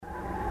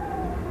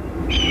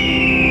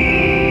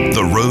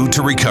road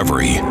to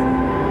recovery.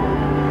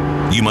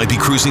 You might be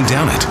cruising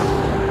down it.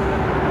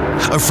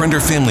 A friend or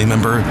family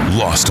member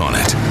lost on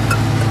it.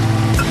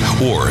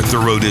 Or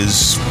the road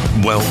is,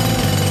 well,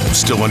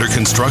 still under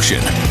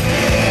construction.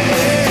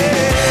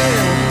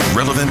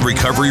 Relevant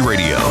Recovery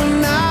Radio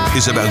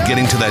is about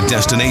getting to that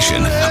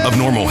destination of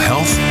normal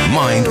health,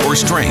 mind, or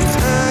strength.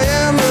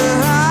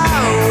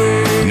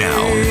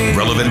 Now,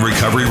 Relevant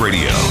Recovery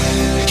Radio.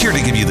 Here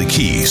to give you the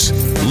keys,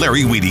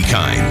 Larry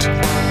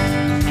Wiedekind.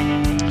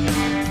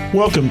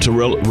 Welcome to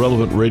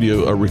Relevant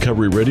Radio,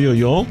 Recovery Radio,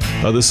 y'all.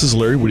 This is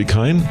Larry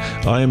Wiedekind.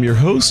 I am your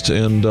host,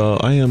 and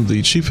I am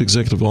the Chief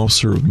Executive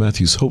Officer of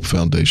Matthew's Hope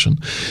Foundation.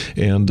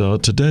 And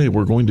today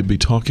we're going to be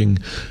talking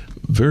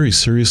very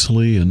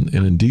seriously and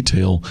in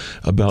detail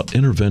about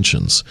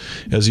interventions.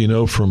 As you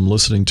know from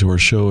listening to our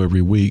show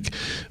every week,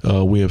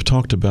 we have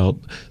talked about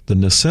the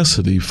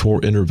necessity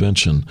for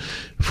intervention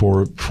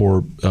for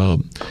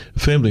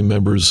family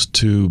members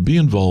to be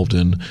involved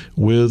in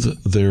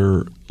with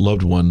their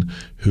loved one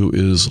who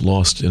is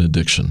lost in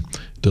addiction.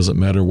 It doesn't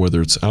matter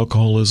whether it's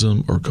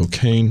alcoholism or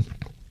cocaine,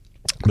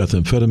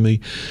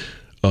 methamphetamine,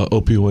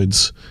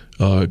 opioids.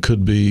 It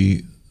could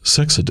be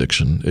sex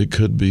addiction, it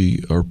could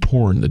be or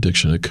porn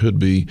addiction, it could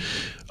be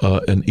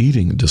an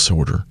eating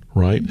disorder,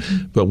 right?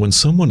 Mm-hmm. But when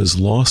someone is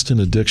lost in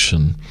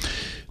addiction,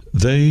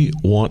 they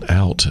want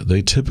out.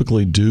 They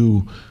typically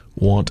do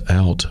want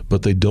out,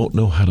 but they don't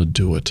know how to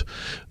do it.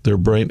 Their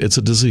brain, it's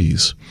a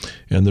disease,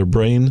 and their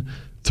brain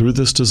through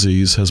this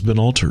disease has been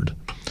altered,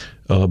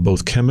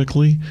 both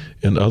chemically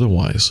and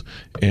otherwise.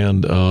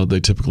 And they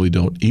typically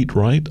don't eat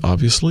right,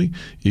 obviously,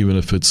 even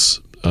if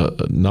it's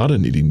not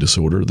an eating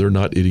disorder. They're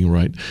not eating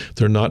right.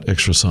 They're not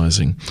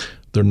exercising.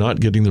 They're not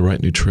getting the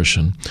right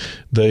nutrition.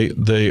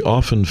 They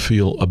often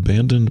feel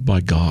abandoned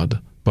by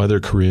God, by their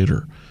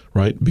Creator,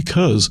 right?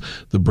 Because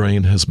the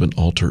brain has been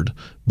altered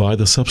by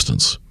the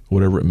substance,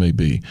 whatever it may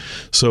be.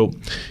 So,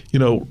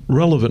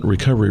 Relevant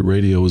Recovery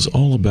Radio is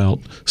all about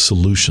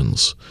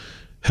solutions,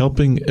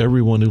 helping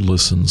everyone who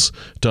listens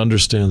to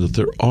understand that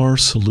there are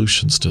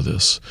solutions to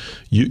this.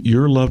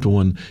 Your loved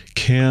one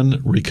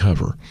can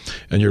recover,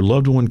 and your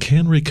loved one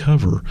can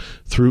recover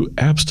through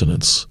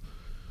abstinence.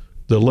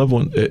 The loved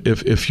one,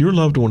 if your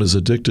loved one is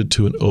addicted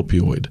to an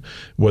opioid,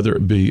 whether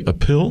it be a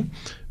pill,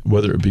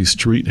 whether it be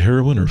street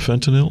heroin or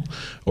fentanyl,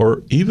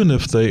 or even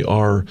if they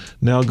are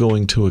now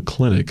going to a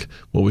clinic,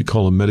 what we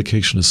call a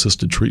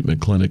medication-assisted treatment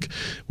clinic,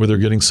 where they're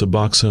getting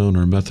Suboxone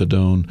or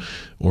methadone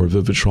or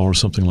Vivitrol or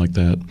something like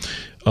that,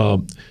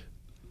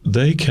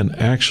 they can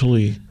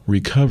actually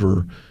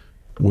recover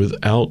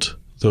without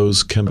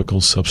those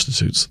chemical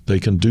substitutes. They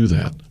can do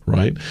that,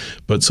 right?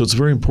 But so it's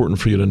very important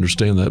for you to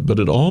understand that. But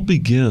it all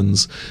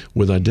begins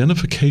with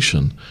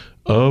identification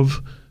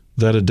of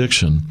that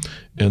addiction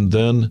and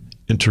then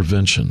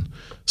intervention.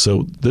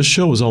 So this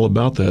show is all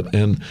about that,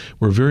 and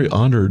we're very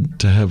honored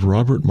to have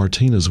Robert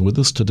Martinez with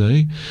us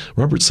today.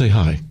 Robert, say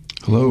hi.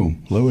 Hello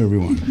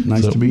everyone.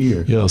 Nice to be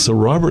here. Yeah, so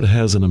Robert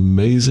has an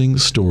amazing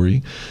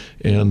story,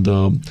 and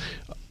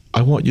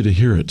I want you to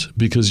hear it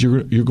because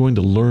you're going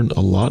to learn a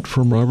lot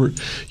from Robert.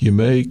 You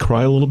may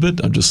cry a little bit.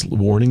 I'm just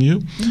warning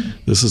you.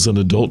 This is an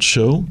adult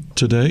show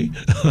today,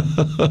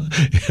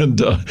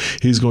 and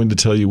he's going to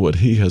tell you what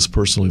he has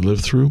personally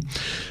lived through.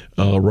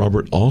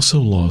 Robert also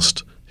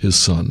lost his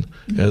son,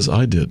 as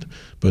I did,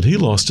 but he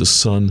lost his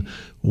son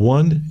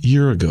 1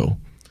 year ago,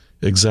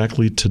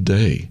 exactly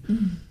today.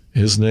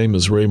 His name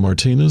is Ray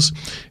Martinez,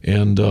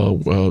 and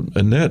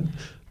Annette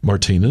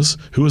Martinez,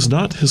 who is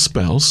not his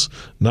spouse,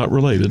 not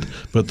related,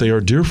 but they are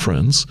dear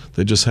friends.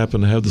 They just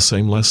happen to have the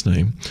same last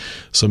name.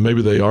 So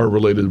maybe they are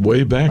related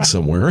way back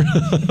somewhere.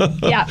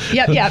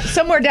 Yeah.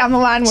 Somewhere down the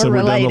line we're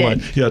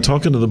related. Yeah,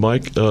 talking to the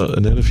mic,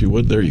 Annette, if you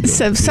would. There you go.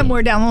 So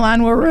somewhere down the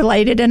line we're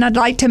related. And I'd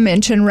like to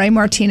mention Ray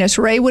Martinez.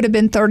 Ray would have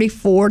been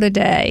 34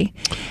 today.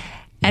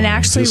 And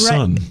actually, his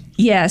son.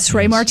 Yes,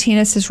 Ray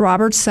Martinez is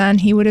Robert's son.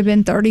 He would have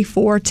been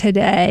 34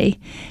 today.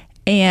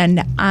 And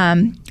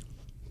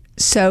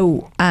it's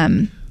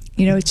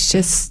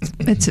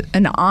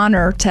an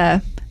honor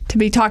to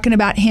be talking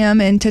about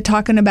him and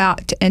talking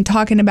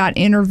about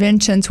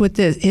interventions with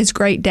his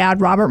great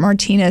dad, Robert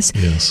Martinez,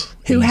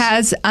 who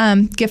has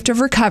gift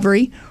of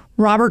recovery.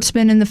 Robert's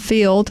been in the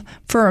field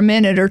for a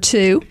minute or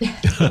two,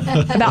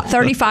 about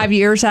 35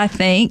 years, I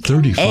think.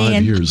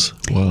 35 years.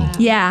 Wow.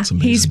 Yeah,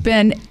 he's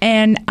been,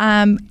 and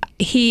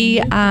he's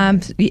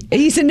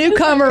a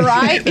newcomer,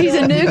 right? He's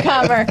a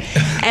newcomer.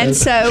 And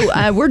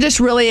so we're just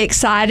really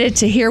excited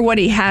to hear what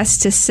he has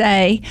to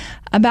say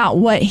about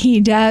what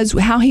he does,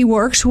 how he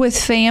works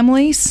with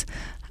families.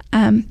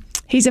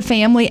 He's a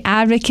family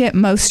advocate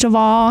most of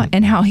all,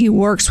 and how he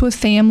works with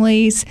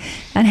families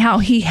and how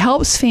he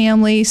helps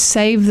families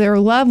save their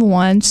loved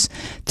ones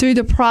through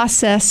the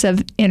process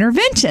of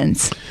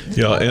interventions.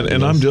 Yeah,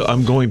 and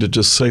I'm going to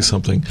just say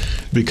something,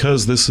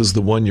 because this is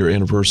the 1 year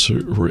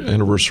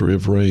anniversary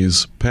of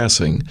Ray's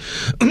passing,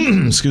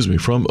 excuse me,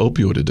 from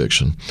opioid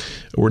addiction.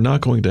 We're not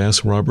going to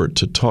ask Robert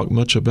to talk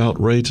much about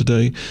Ray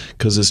today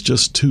because it's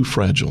just too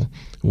fragile.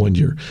 1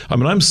 year. I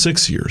mean, I'm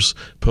 6 years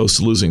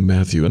post losing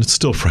Matthew, and it's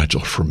still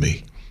fragile for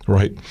me,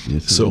 right?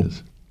 Yes, so it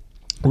is.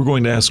 we're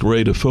going to ask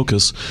Ray to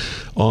focus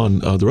on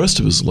the rest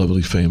of his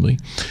lovely family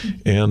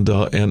and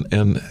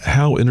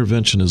how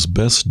intervention is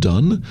best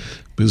done,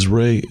 because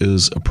Ray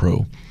is a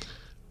pro.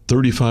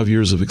 35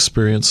 years of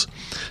experience.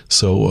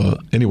 So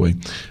anyway,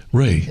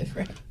 Ray,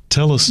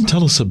 tell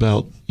us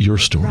about your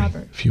story.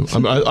 Robert.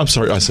 I'm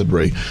sorry, I said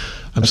Ray.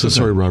 I'm so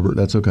sorry, Robert.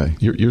 That's okay.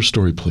 Your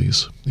story,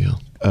 please.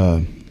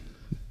 Yeah.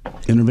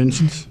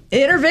 Interventions?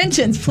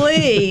 Interventions,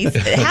 please.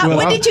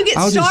 When did you get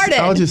started?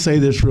 I'll just say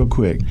this real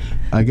quick.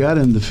 I got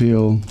in the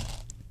field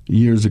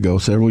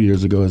several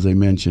years ago, as they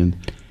mentioned,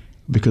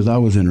 because I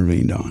was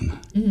intervened on.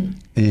 Mm-hmm.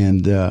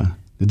 And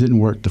it didn't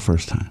work the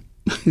first time.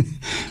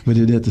 But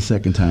it did the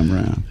second time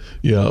around.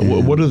 Yeah.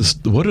 What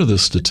are the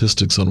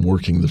statistics on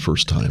working the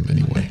first time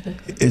anyway?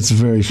 It's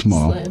very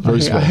small.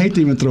 Very small. I hate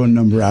to even throw a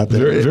number out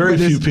there. Very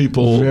few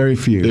people. Very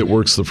few. It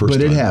works the first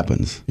time. But it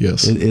happens.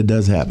 Yes. It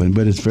does happen,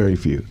 but it's very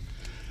few.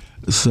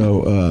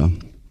 So,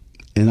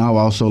 and I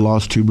also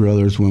lost 2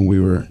 brothers when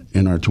we were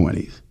in our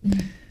 20s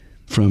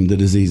from the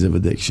disease of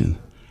addiction.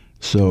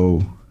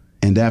 So,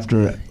 and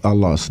after I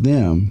lost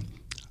them,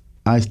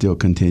 I still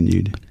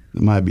continued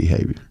my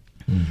behavior.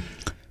 Mm.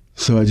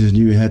 So I just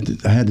knew I had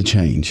to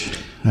change.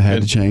 I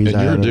had to change.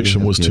 And your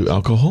addiction was to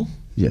alcohol?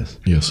 Yes.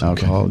 Yes.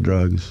 Alcohol, okay.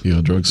 drugs.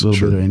 Yeah, drugs. A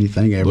little bit of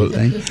anything,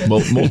 everything.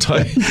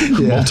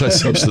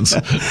 Multi-substance.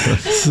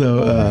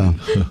 So,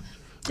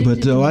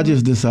 but I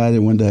just decided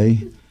one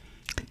day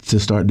to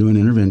start doing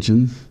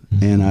interventions,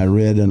 and I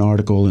read an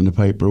article in the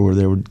paper where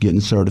they were getting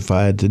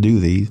certified to do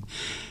these,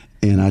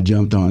 and I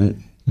jumped on it,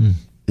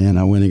 and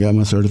I went and got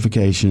my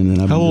certification.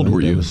 And how old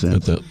were you at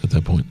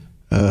that point?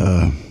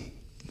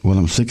 Well,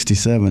 I'm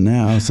 67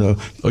 now, so.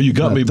 Oh, you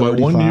got me by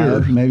 1 year.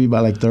 Maybe by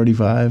like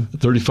 35.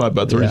 35,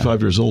 about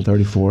 35 years old.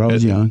 34, I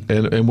was young.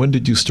 And when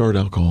did you start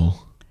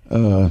alcohol?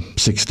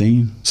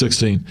 16.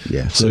 16?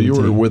 Yeah. So 17. You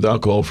were with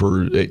alcohol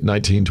for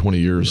 19, 20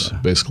 years,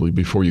 basically,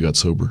 before you got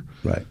sober.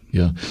 Right.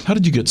 Yeah. How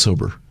did you get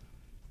sober?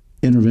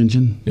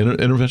 Intervention.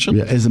 Intervention?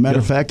 Yeah. As a matter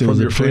of fact, it was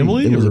your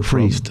family. It was a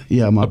priest.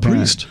 Yeah, my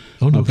parents. Priest.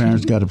 Oh, no. My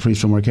parents got a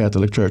priest from our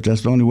Catholic church.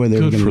 That's the only way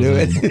they were going to do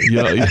it.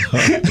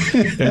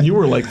 Yeah. And you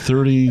were like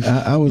 30.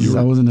 I was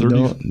an 30?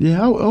 Adult.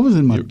 Yeah, I was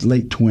in my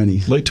late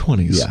 20s. Late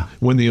 20s. Yeah.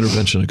 When the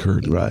intervention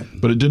occurred. Right.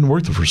 But it didn't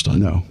work the first time.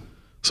 No.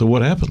 So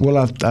what happened? Well,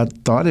 I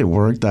thought it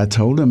worked. I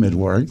told him it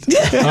worked.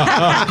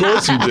 Of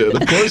course you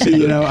did. Of course you did.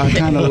 You know, I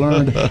kind of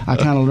learned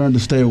to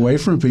stay away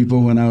from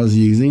people when I was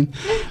using,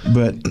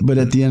 but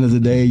at the end of the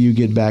day, you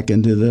get back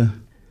into it,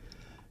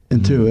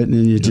 and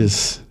you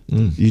just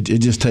it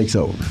just takes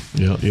over.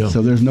 Yeah, yeah.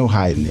 So there's no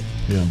hiding it.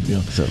 Yeah,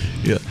 yeah. So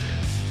yeah.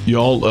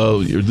 Y'all,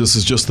 this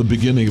is just the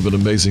beginning of an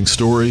amazing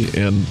story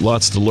and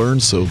lots to learn.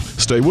 So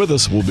stay with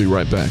us. We'll be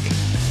right back.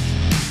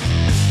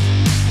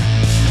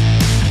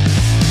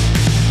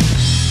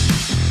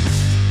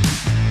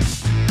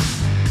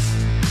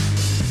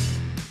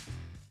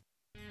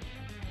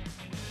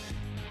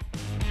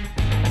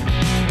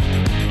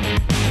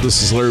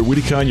 This is Larry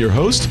Wiedekine, your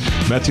host.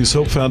 Matthew's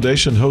Hope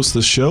Foundation hosts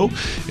this show,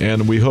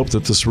 and we hope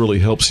that this really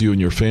helps you and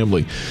your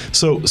family.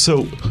 So,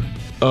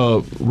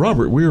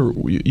 Robert,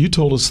 you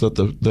told us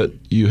that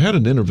you had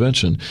an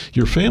intervention.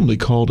 Your family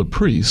called a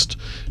priest,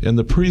 and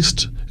the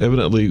priest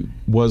evidently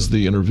was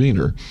the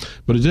intervener,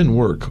 but it didn't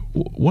work.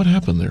 What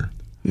happened there?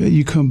 Yeah,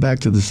 you come back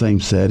to the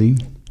same setting,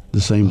 the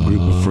same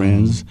group of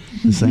friends,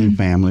 the same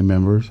family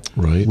members,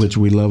 right? Which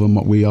we love them.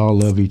 We all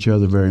love each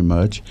other very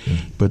much,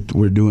 but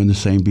we're doing the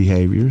same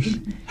behaviors,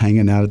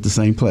 hanging out at the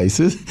same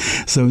places.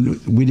 So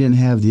we didn't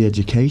have the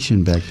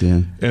education back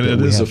then. And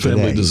it is a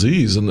family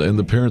disease, and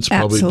the parents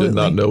probably did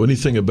not know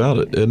anything about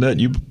it.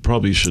 Annette, you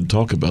probably should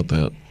talk about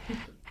that.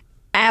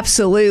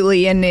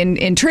 Absolutely. And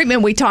in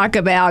treatment, we talk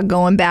about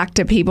going back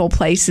to people,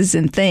 places,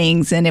 and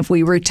things. And if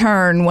we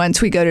return,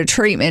 once we go to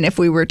treatment, if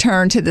we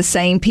return to the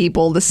same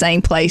people, the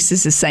same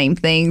places, the same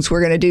things, we're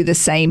going to do the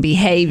same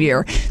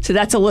behavior. So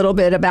that's a little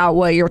bit about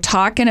what you're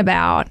talking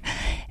about.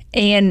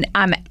 And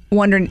I'm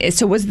wondering,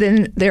 so was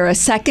there a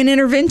second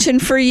intervention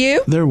for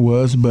you? There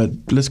was, but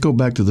let's go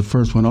back to the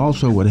first one.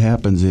 Also, what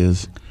happens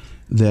is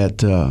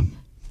that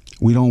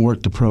we don't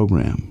work the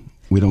program.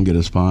 We don't get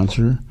a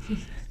sponsor.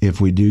 If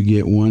we do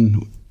get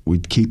one, we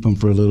keep them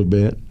for a little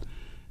bit.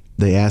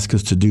 They ask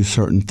us to do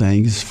certain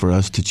things for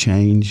us to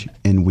change,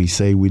 and we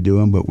say we do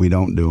them, but we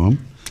don't do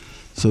them.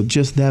 So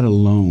just that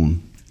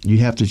alone, you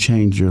have to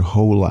change your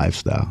whole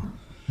lifestyle,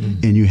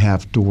 and you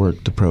have to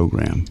work the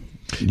program.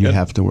 You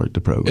have to work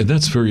the program. And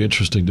that's very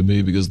interesting to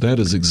me, because that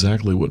is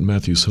exactly what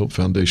Matthew's Hope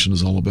Foundation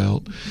is all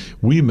about.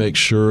 We make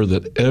sure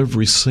that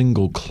every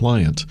single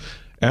client,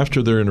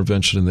 after their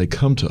intervention and they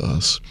come to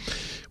us,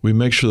 we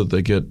make sure that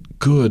they get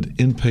good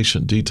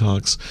inpatient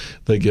detox.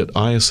 They get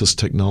eye-assist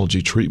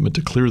technology treatment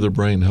to clear their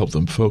brain, help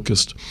them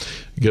focused,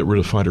 get rid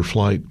of fight or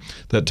flight.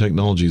 That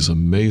technology is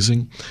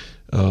amazing.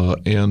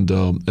 And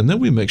then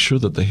we make sure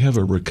that they have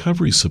a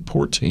recovery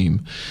support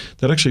team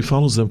that actually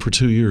follows them for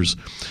 2 years.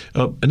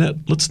 Annette,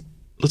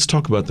 let's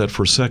talk about that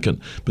for a second.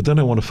 But then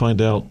I want to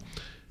find out,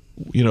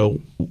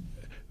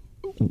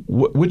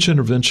 which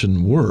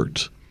intervention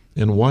worked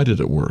and why did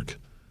it work?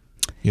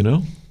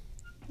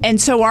 And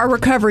so our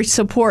recovery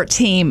support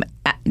team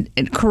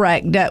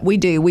Correct. That we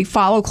do. We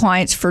follow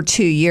clients for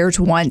 2 years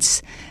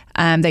once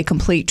they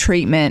complete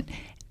treatment,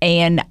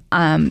 and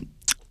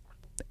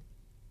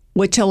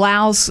which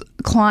allows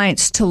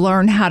clients to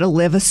learn how to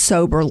live a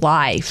sober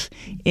life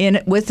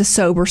with a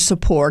sober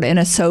support in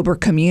a sober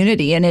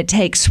community. And it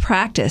takes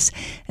practice,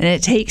 and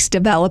it takes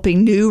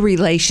developing new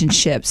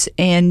relationships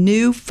and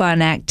new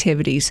fun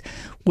activities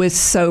with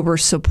sober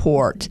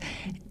support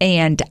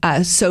and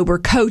sober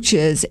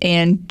coaches,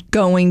 and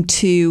going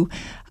to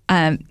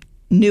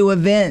new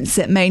events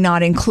that may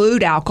not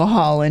include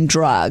alcohol and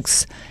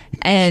drugs.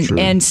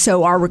 And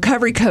so our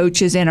recovery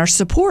coaches and our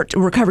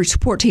recovery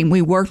support team,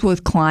 we worked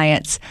with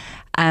clients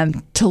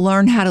to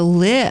learn how to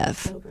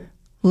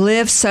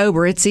live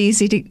sober.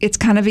 It's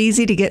kind of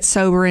easy to get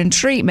sober in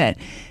treatment.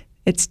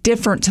 It's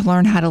different to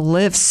learn how to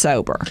live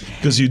sober.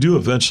 Because you do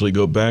eventually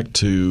go back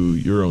to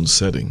your own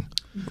setting.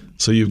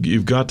 So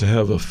you've got to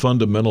have a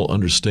fundamental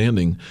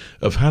understanding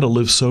of how to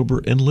live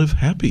sober and live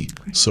happy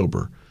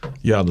sober.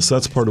 Yeah,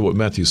 that's part of what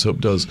Matthew's Hope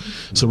does.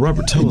 So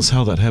Robert, tell us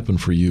how that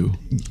happened for you.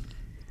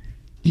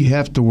 You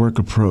have to work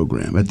a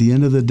program. At the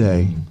end of the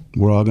day,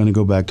 we're all going to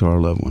go back to our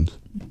loved ones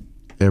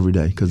every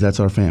day, because that's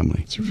our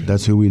family.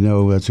 That's who we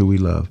know, that's who we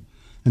love,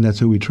 and that's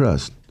who we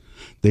trust.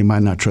 They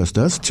might not trust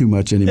us too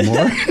much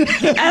anymore.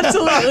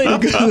 Absolutely.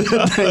 Because of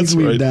the things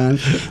we've done,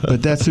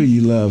 but that's who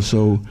you love.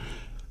 So,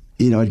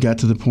 it got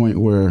to the point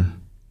where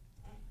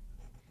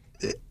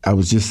I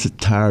was just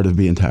tired of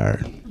being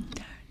tired.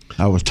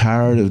 I was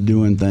tired of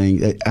doing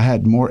things. I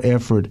had more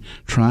effort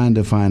trying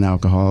to find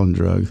alcohol and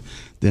drugs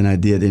than I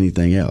did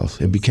anything else.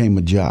 It became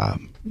a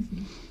job.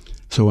 Mm-hmm.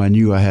 So I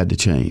knew I had to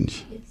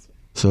change. Yes.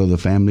 So the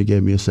family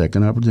gave me a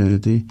second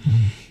opportunity.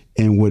 Mm-hmm.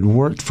 And what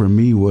worked for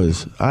me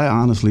was, I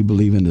honestly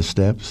believe in the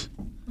steps.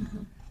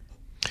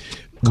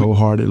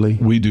 Wholeheartedly.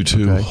 We do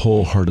too, okay?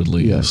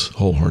 Wholeheartedly, yes,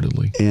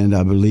 wholeheartedly. And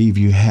I believe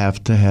you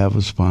have to have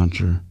a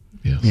sponsor.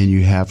 Yes. And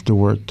you have to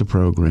work the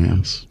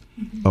program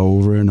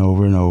over and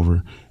over and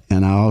over.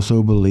 And I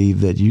also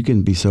believe that you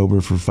can be sober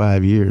for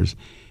 5 years,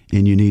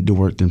 and you need to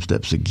work them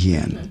steps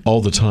again.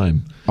 All the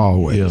time.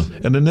 Always. Yeah.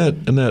 And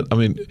Annette, I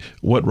mean,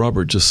 what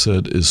Robert just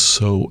said is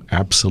so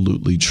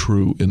absolutely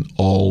true in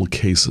all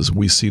cases.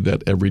 We see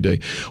that every day.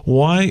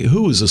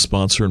 Who is a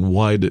sponsor, and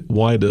why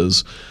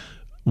does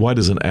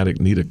an addict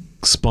need a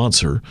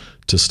sponsor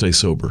to stay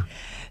sober?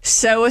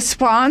 So a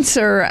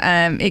sponsor,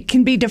 it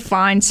can be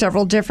defined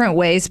several different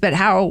ways, but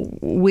how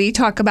we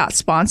talk about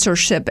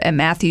sponsorship at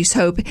Matthew's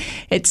Hope,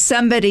 it's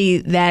somebody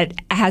that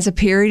has a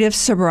period of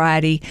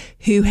sobriety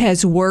who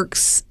has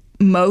worked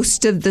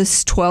most of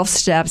the 12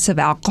 steps of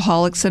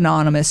Alcoholics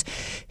Anonymous,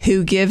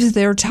 who gives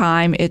their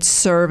time, its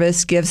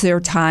service, gives their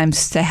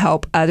times to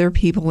help other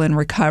people in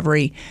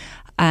recovery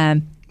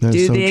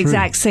do so the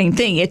exact same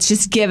thing. It's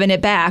just giving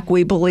it back.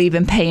 We believe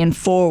in paying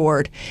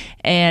forward,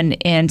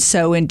 and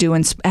so in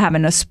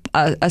having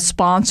a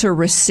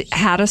sponsor,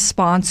 had a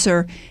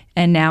sponsor,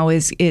 and now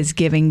is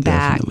giving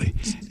back. Definitely,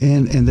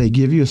 and they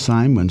give you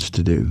assignments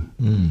to do,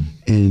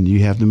 and you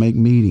have to make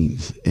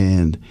meetings,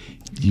 and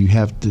you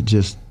have to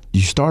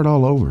you start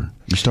all over.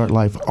 You start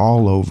life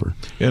all over.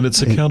 And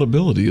it's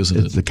accountability, isn't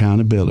it? It's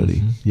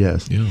accountability. Mm-hmm.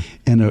 Yes. Yeah.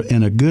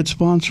 And a good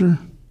sponsor,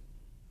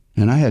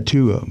 and I had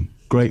two of them,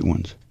 great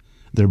ones.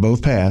 They're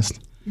both passed,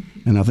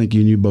 and I think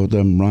you knew both of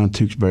them. Ron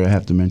Tewksbury, I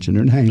have to mention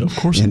their name. Of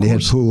course, and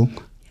Ed Poole.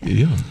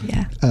 Yeah.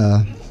 Yeah.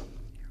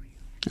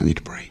 I need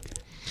a break.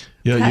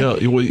 Yeah.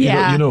 Well,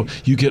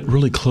 you get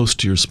really close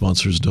to your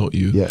sponsors, don't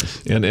you?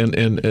 Yes.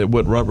 And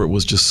what Robert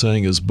was just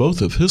saying is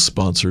both of his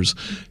sponsors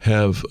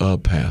have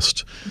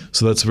passed.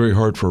 So that's very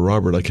hard for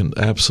Robert. I can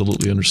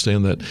absolutely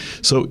understand that.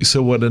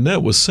 So what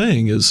Annette was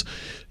saying is,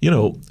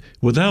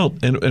 without,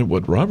 and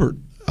what Robert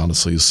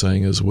honestly is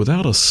saying is,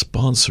 without a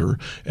sponsor,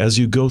 as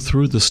you go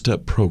through the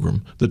step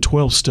program, the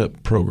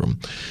 12-step program,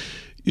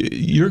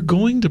 you're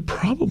going to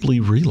probably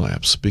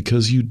relapse,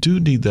 because you do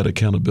need that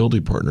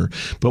accountability partner.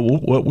 But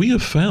what we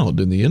have found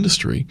in the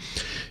industry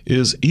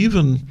is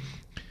even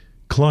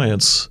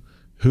clients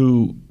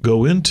who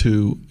go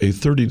into a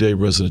 30-day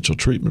residential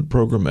treatment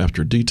program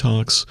after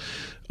detox,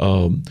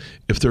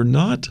 if they're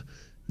not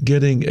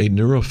getting a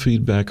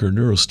neurofeedback or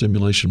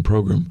neurostimulation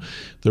program,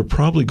 they're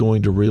probably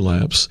going to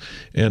relapse,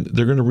 and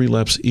they're going to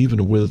relapse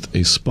even with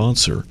a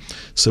sponsor.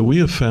 So we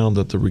have found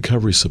that the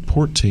recovery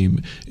support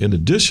team, in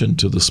addition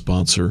to the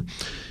sponsor,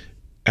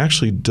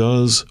 actually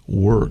does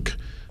work.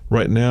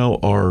 Right now,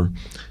 our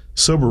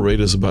sober rate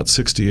is about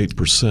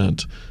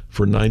 68%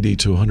 for 90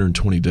 to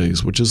 120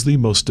 days, which is the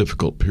most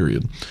difficult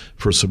period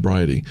for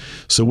sobriety.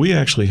 So we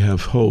actually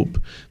have hope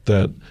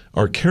that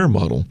our care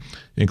model,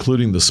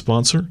 including the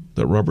sponsor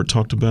that Robert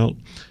talked about,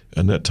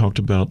 Annette talked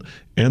about,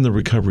 and the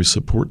recovery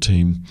support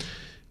team,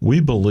 we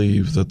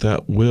believe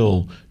that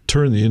will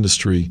turn the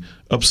industry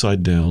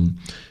upside down,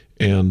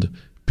 and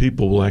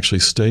people will actually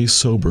stay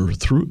sober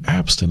through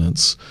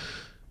abstinence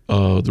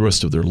the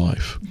rest of their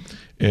life.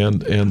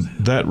 And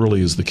that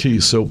really is the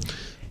key. So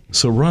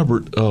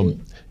Robert,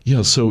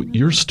 so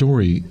your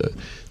story,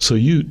 so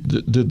you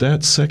did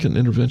that second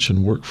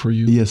intervention work for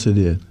you? Yes, it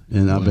did.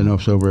 And I've been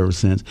sober ever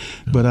since.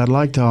 But I'd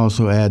like to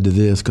also add to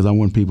this, because I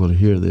want people to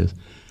hear this.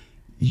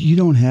 you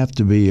don't have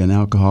to be an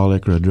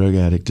alcoholic or a drug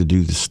addict to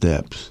do the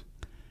steps,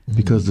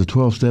 because the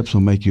 12 steps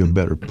will make you a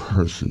better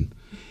person.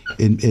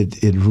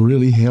 It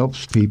really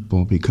helps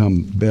people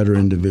become better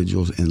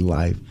individuals in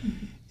life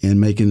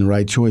and making the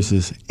right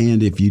choices.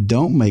 And if you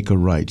don't make a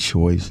right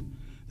choice,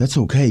 that's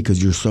okay,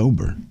 because you're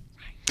sober.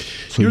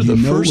 So You're the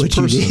first what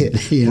person, you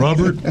did, you know?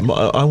 Robert.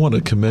 I want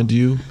to commend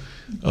you.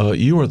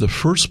 You are the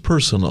first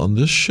person on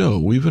this show.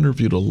 We've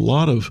interviewed a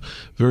lot of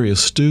very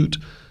astute,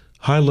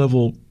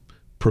 high-level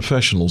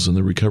professionals in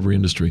the recovery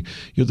industry.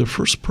 You're the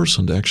first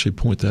person to actually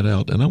point that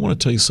out. And I want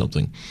to tell you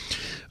something.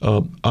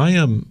 I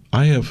am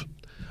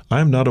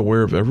not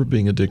aware of ever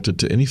being addicted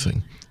to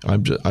anything.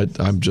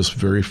 I'm just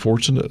very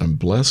fortunate. I'm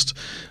blessed.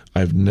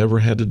 I've never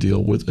had to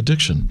deal with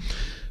addiction.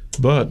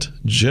 But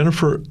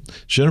Jennifer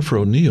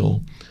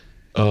O'Neill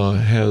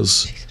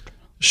has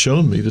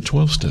shown me the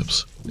 12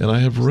 steps, and I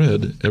have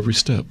read every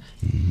step.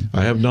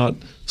 I have not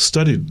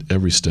studied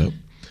every step.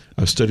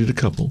 I've studied a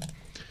couple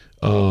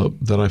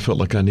that I felt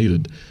like I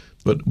needed.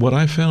 But what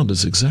I found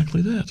is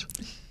exactly that.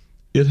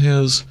 It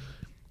has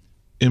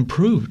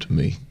improved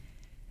me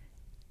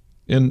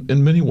in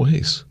many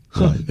ways.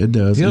 Right, it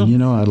does. Yeah.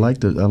 And I'd like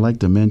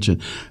to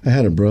mention, I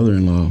had a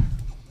brother-in-law.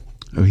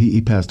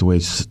 He passed away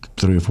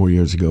 3 or 4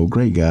 years ago.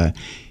 Great guy.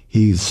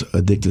 He's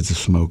addicted to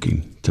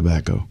smoking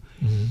tobacco,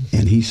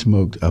 and he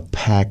smoked a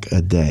pack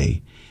a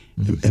day,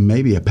 and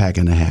maybe a pack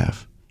and a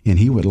half. And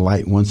he would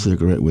light one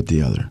cigarette with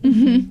the other.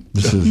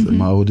 This is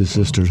my oldest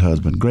sister's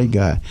husband. Great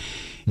guy.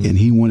 And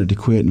he wanted to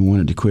quit and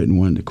wanted to quit and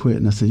wanted to quit.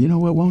 And I said, you know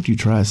what? Why don't you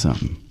try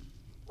something?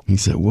 He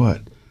said, what?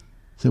 I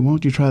said, why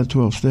don't you try the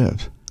 12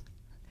 steps?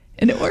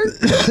 And it worked.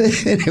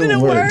 It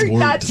worked.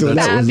 That's So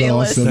that was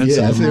fabulous. awesome. That's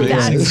Yeah, an it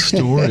amazing was.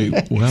 story.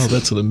 Wow,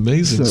 that's an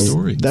amazing So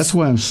story. that's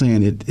why I'm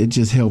saying it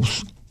just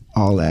helps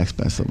all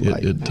aspects of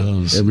life. It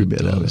does. Every It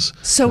bit of does.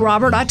 it. So,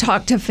 Robert, I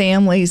talk to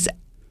families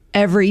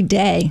every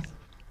day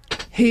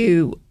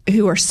who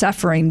are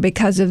suffering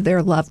because of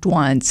their loved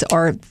ones,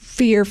 or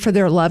fear for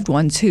their loved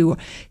ones who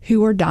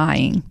are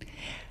dying.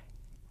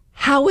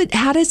 How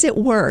does it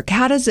work?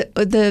 How does it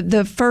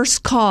the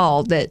first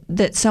call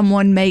that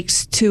someone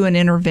makes to an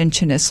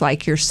interventionist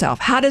like yourself?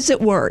 How does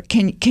it work?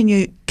 Can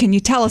you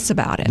tell us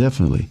about it?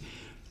 Definitely.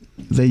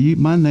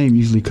 My name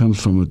usually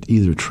comes from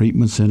either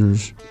treatment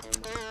centers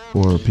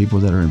or people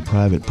that are in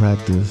private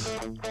practice.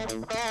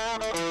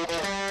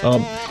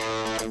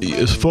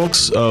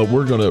 Folks,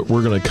 we're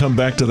gonna come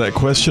back to that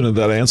question and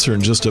that answer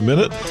in just a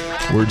minute.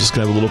 We're just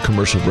gonna have a little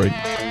commercial break.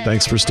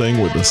 Thanks for staying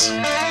with us.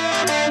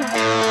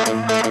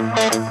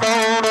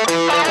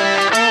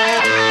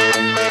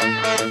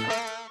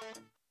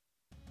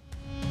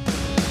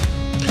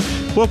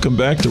 Welcome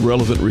back to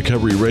Relevant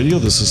Recovery Radio.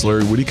 This is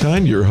Larry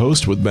Wedekind, your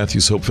host with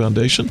Matthews Hope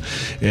Foundation,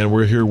 and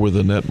we're here with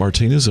Annette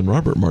Martinez and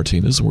Robert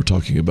Martinez, and we're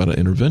talking about an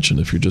intervention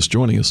if you're just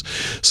joining us.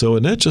 So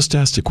Annette just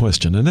asked a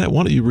question. Annette,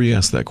 why don't you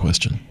re-ask that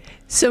question?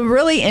 So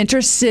really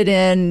interested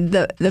in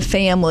the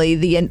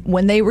family,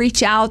 when they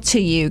reach out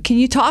to you. Can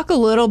you talk a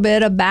little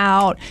bit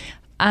about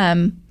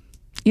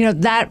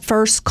that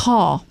first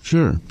call?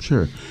 Sure.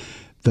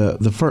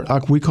 The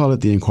first, we call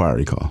it the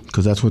inquiry call,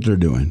 because that's what they're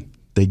doing.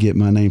 They get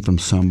my name from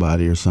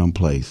somebody or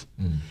someplace.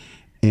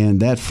 And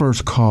that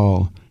first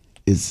call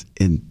is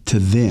to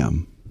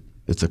them,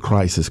 it's a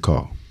crisis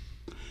call.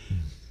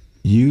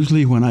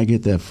 Usually when I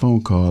get that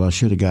phone call, I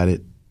should have got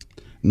it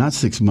not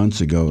 6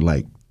 months ago,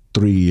 like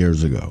 3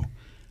 years ago.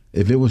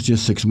 If it was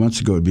just 6 months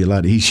ago, it'd be a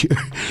lot easier.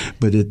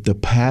 But the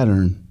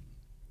pattern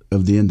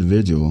of the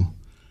individual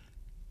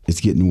is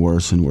getting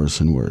worse and worse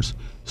and worse.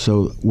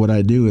 So what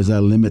I do is I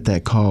limit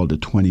that call to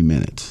 20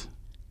 minutes.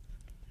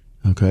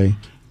 Okay?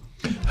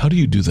 How do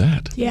you do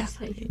that? Yeah.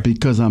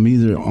 Because I'm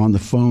either on the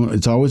phone.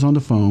 It's always on the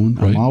phone.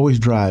 Right. I'm always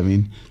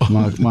driving.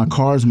 My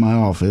car's my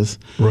office.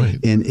 Right.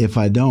 And if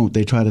I don't,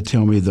 they try to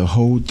tell me the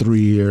whole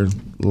 3-year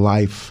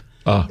life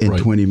in right.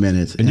 20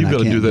 minutes. And you've got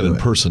to do that in it.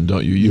 person,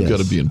 don't you? You've Yes. got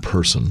to be in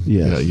person.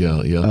 Yes. Yeah.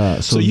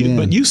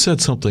 But you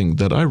said something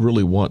that I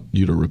really want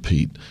you to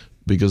repeat,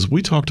 because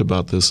we talked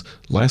about this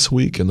last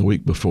week and the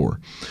week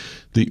before.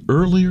 The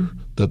earlier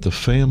that the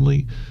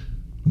family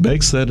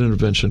makes that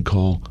intervention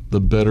call, the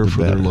better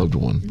for their loved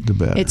one. The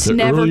better. It's The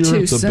never earlier,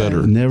 too the soon.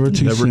 better. Never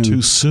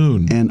too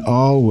soon. And And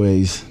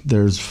always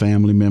there's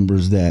family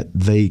members that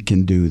they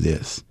can do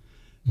this.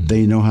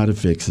 They know how to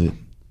fix it.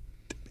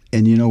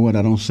 And you know what?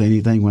 I don't say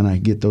anything when I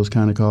get those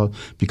kind of calls,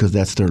 because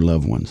that's their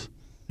loved ones.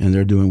 And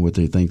they're doing what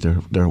they think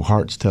their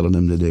heart's telling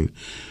them to do.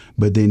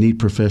 But they need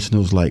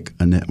professionals like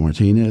Annette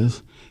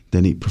Martinez.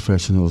 They need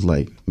professionals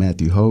like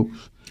Matthew Hope.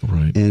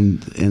 right.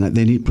 And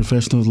they need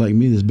professionals like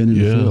me that's been in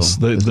the field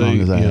as long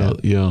as I have.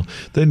 Yeah.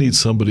 They need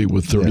somebody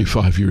with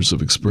 35 years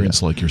of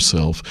experience like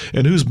yourself,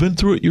 and who's been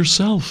through it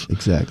yourself.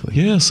 Exactly.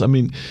 Yes. I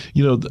mean,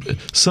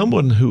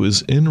 someone who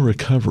is in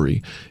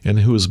recovery and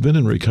who has been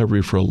in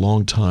recovery for a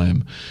long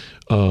time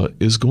they're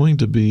going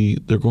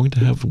to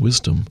have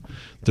wisdom.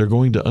 They're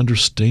going to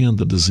understand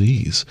the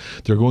disease.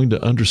 They're going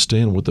to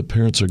understand what the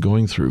parents are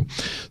going through.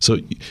 So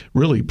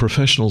really,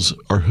 professionals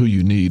are who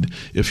you need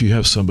if you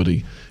have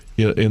somebody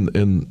in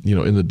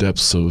the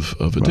depths of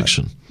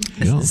addiction.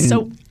 Right. Yeah.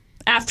 So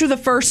after the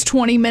first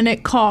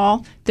 20-minute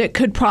call that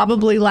could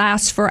probably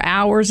last for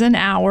hours and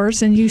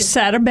hours, and you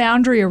set a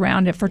boundary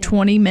around it for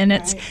 20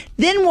 minutes,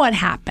 then what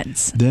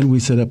happens? Then we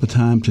set up a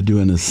time to do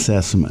an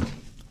assessment.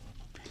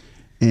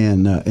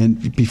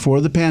 And before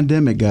the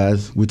pandemic,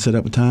 guys, we'd set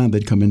up a time.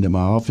 They'd come into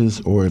my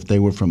office, or if they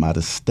were from out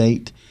of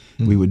state,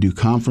 we would do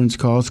conference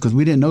calls because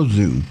we didn't know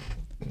Zoom,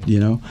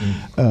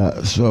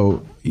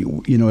 So,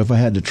 if I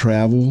had to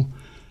travel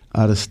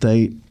out of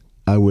state,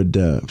 I would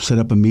set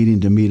up a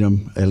meeting to meet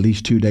them at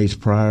least 2 days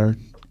prior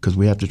because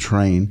we have to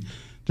train.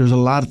 There's a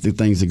lot of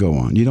things that go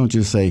on. You don't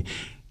just say,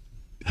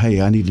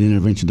 hey, I need an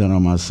intervention done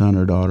on my son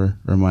or daughter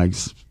or my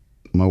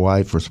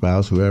wife or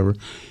spouse, whoever.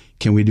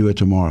 Can we do it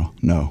tomorrow?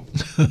 No,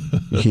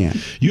 you can't.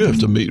 You have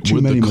to meet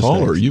with the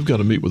caller. Mistakes. You've got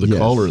to meet with the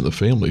caller and the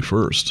family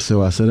first.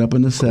 So I set up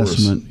an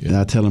assessment, and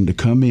I tell them to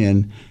come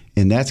in,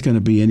 and that's going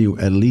to be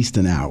at least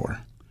an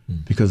hour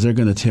because they're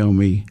going to tell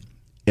me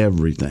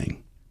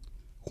everything.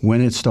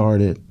 When it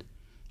started,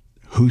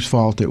 whose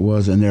fault it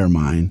was in their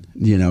mind.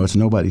 It's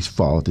nobody's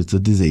fault. It's a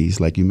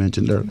disease, like you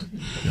mentioned earlier.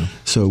 Yeah.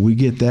 So we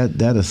get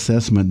that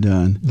assessment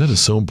done. That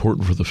is so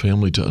important for the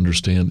family to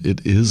understand.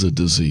 It is a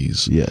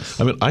disease. Yes.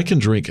 I mean, I can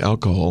drink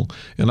alcohol,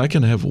 and I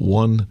can have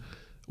one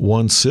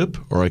sip,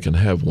 or I can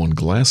have one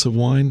glass of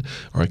wine,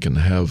 or I can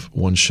have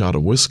one shot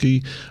of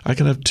whiskey. I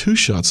can have 2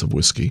 shots of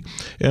whiskey,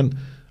 and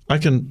I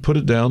can put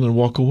it down and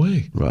walk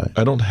away. Right.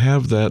 I don't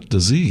have that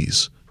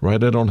disease.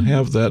 Right? I don't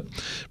have that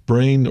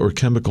brain or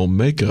chemical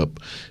makeup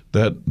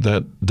that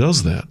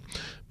does that.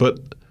 But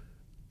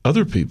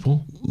other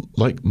people,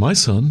 like my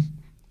son,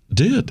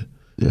 did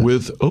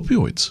with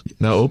opioids.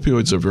 Now,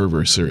 opioids are very,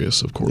 very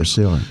serious, of course.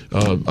 Yes, they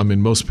are.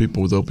 Most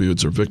people with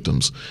opioids are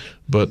victims.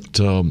 But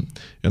and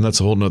that's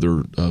a whole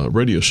nother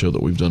radio show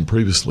that we've done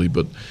previously.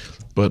 But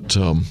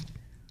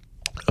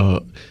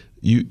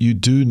you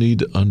do need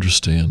to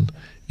understand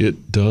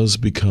it does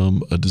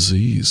become a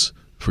disease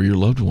for your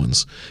loved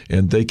ones,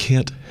 and they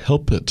can't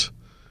help it,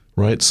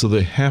 right? So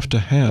they have to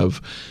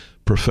have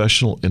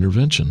professional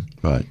intervention.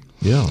 Right.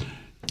 Yeah.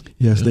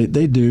 Yes,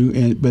 they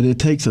do, but it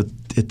takes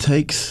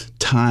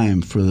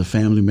time for the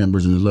family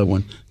members and the loved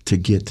one to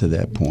get to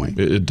that point.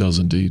 It does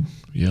indeed.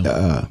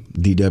 Yeah.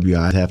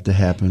 DWI have to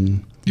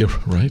happen. Yeah.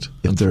 Right.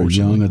 If they're a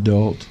young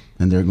adult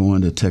and they're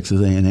going to Texas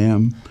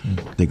A&M,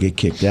 they get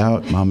kicked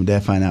out. Mom and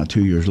dad find out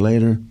 2 years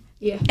later.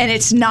 Yeah. And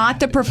it's not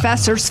the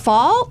professor's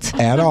fault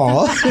at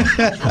all, or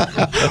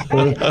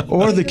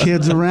the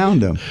kids around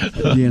them.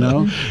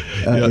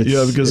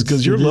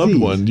 Because your loved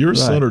one, your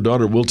son or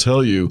daughter, will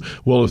tell you,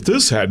 "Well, if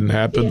this hadn't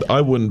happened, I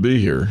wouldn't be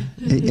here."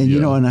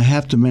 And I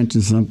have to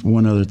mention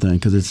one other thing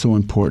because it's so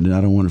important, and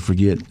I don't want to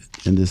forget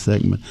in this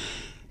segment.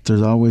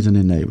 There's always an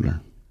enabler.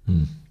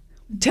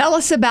 Tell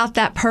us about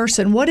that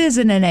person. What is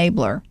an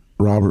enabler?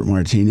 Robert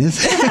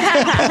Martinez.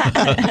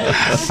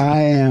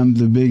 I am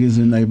the biggest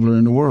enabler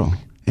in the world.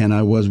 And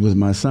I was with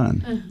my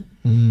son.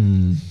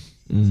 My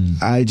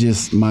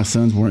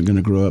sons weren't going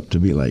to grow up to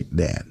be like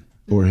dad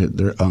or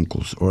their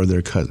uncles or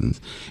their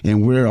cousins.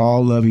 And we're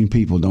all loving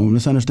people. Don't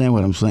misunderstand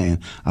what I'm saying.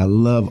 I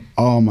love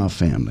all my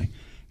family.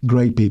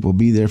 Great people.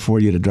 Be there for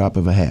you at a drop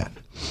of a hat.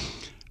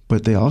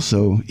 But they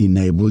also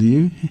enable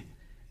you,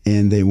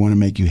 and they want to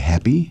make you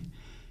happy.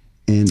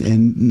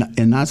 And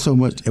not so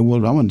much.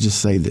 Well, I want to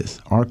just say this.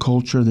 Our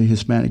culture, the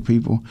Hispanic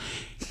people,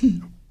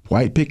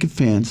 white picket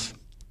fence,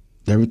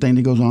 everything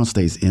that goes on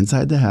stays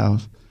inside the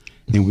house,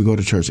 and we go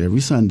to church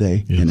every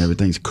Sunday, and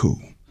everything's cool.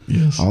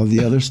 Yes. All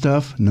the other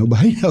stuff,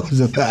 nobody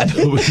knows about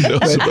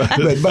it.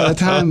 But by the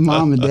time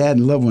mom and dad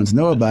and loved ones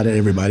know about it,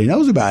 everybody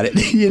knows about it.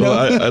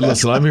 Well,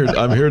 listen,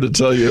 I'm here to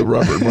tell you,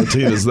 Robert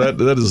Martinez,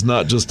 that is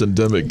not just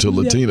endemic to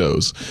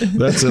Latinos.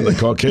 That's in the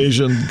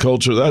Caucasian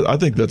culture. I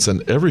think that's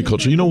in every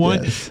culture. You know why?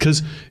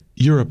 Because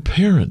you're a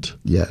parent.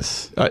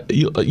 Yes.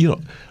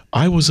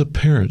 I was a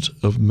parent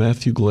of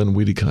Matthew Glenn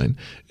Wiedekind,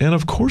 and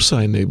of course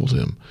I enabled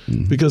him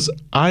because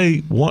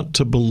I want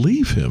to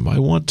believe him. I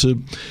want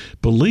to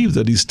believe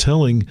that he's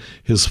telling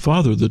his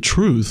father the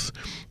truth,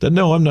 that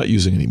no, I'm not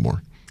using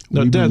anymore.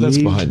 No, Dad, that's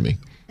behind me.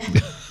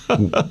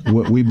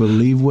 We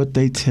believe what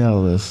they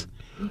tell us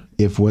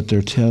if what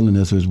they're telling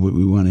us is what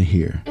we want to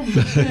hear.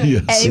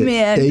 Yes.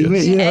 Amen.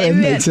 Amen. It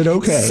makes it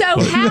okay. So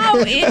how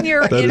in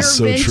your intervention,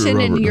 so true,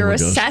 in your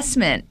Robert.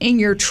 assessment, in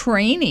your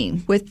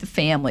training with the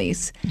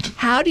families,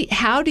 how do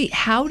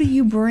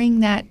you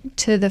bring that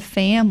to the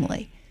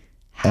family?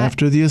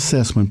 After the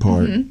assessment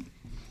part,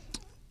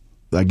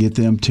 I get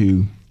them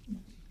to,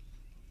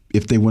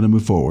 if they want to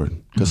move forward,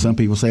 because some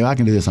people say, I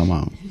can do this on my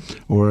own.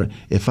 Or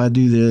if I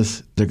do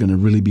this, they're going to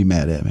really be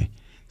mad at me.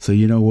 So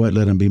you know what?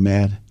 Let them be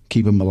mad.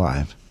 Keep them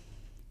alive.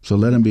 So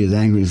let them be as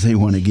angry as they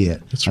want to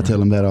get. I tell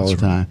them that all the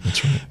time.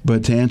 That's right.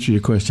 But to answer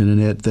your question,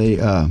 Annette,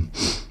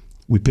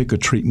 we pick a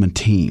treatment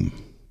team.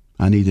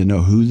 I need to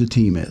know who the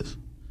team is.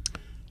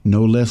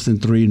 No less than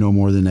 3, no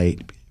more than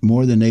 8.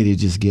 More than 8, it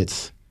just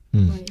gets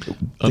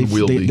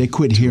unwieldy. They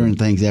quit hearing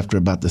things after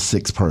about the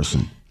 6th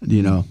person,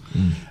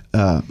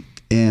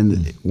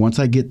 And once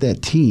I get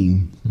that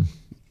team,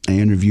 I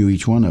interview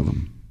each one of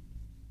them.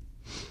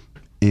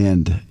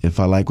 And if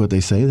I like what they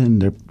say, then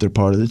they're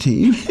part of the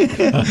team.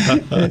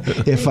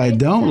 If I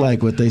don't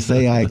like what they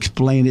say, I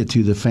explain it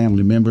to the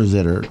family members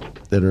that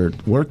are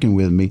working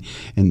with me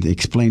and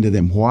explain to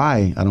them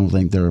why I don't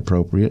think they're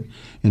appropriate,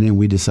 and then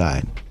we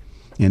decide.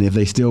 And if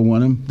they still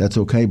want them, that's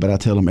okay, but I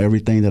tell them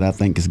everything that I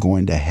think is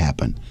going to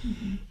happen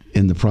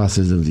in the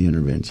process of the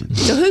intervention.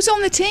 So who's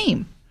on the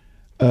team?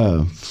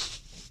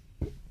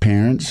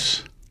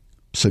 Parents.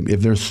 So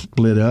if they're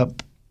split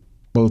up,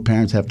 both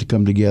parents have to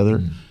come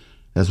together.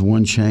 That's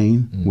one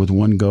chain with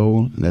one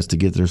goal, and that's to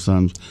get their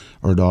sons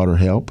or daughter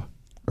help,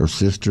 or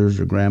sisters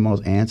or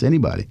grandmas, aunts,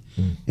 anybody.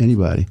 And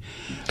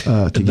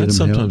that's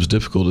sometimes help.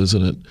 Difficult,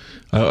 isn't it?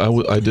 I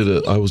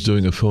was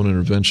doing a phone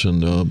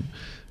intervention a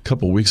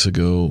couple weeks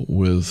ago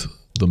with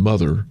the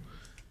mother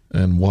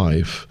and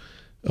wife,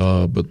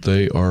 but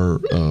they are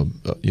a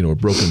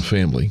broken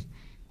family.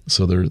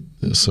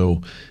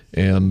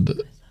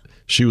 And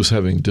she was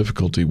having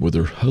difficulty with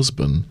her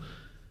husband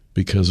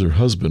because her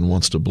husband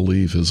wants to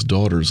believe his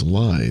daughter's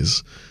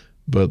lies,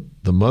 but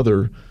the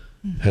mother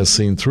has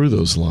seen through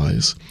those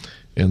lies.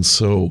 And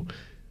so,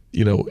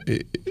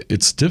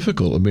 it's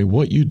difficult. I mean,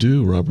 what you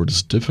do, Robert,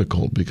 is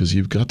difficult because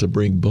you've got to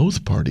bring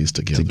both parties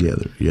together.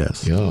 Together,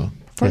 yes. Yeah.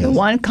 For the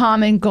one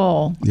common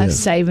goal of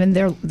saving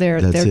their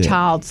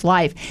child's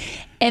life.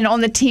 And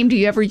on the team, do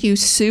you ever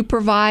use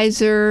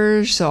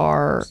supervisors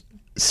or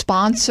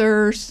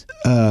sponsors?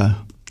 I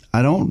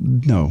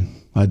don't know.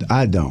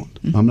 I don't.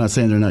 I'm not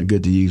saying they're not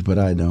good to use, but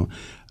I don't.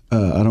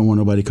 I don't want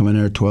nobody coming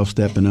there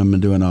 12-stepping them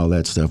and doing all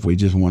that stuff. We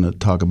just want to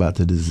talk about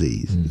the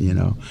disease,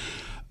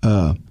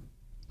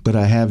 But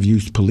I have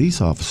used police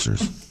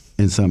officers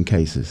in some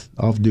cases,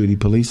 off-duty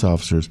police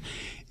officers,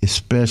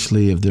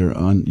 especially if they're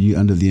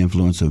under the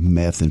influence of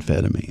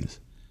methamphetamines.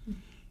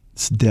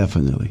 It's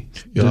definitely.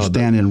 They're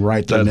standing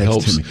right there next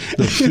helps. to me.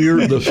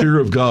 The fear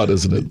of God,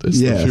 isn't it? It's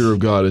Yes. the fear of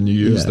God, and you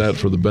use that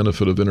for the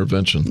benefit of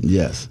intervention.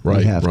 Yes.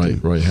 Right, have to.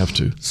 right. Have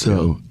to.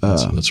 So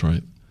that's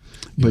right.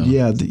 But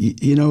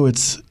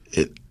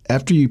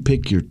after you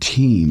pick your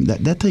team,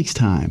 that takes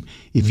time.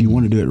 If you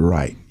want to do it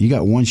right, you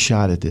got one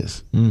shot at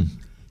this. You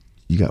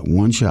got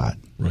one shot,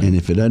 and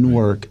if it doesn't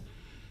work,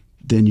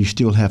 then you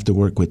still have to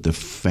work with the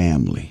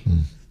family.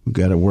 You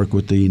got to work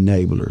with the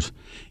enablers.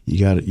 You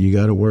got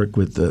to work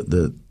with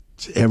the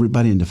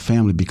everybody in the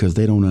family because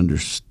they don't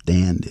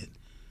understand it.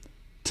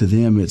 To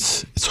them,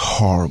 it's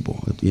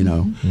horrible,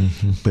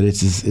 But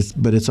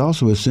it's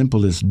also as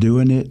simple as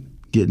doing it,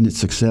 getting it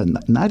success.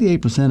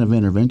 98% of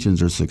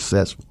interventions are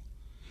successful.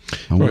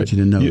 I want you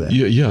to know that.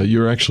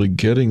 You're actually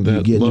getting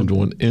that loved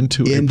one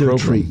into a program.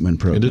 Treatment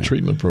program. Into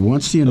treatment program.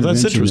 Once the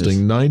intervention that's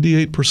interesting.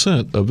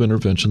 98% of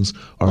interventions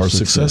are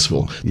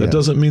successful. That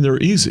doesn't mean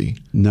they're easy.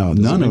 No,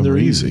 none of them are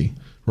easy.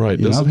 Right,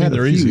 doesn't mean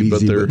they're easy,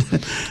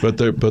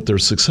 but they're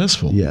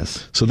successful.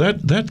 Yes. So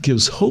that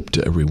gives hope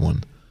to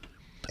everyone.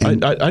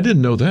 And I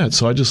didn't know that,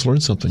 so I just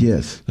learned something.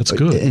 Yes, that's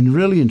good. And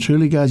really and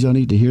truly, guys, y'all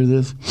need to hear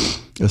this.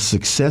 A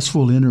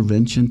successful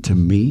intervention to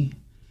me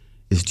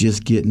is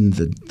just getting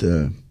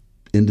the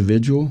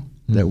individual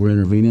that we're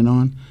intervening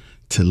on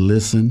to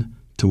listen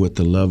to what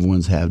the loved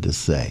ones have to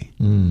say.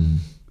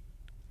 And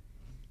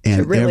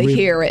to really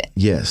hear it.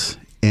 Yes,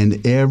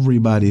 and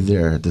everybody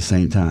there at the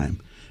same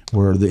time.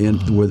 Where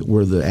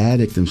the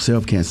addict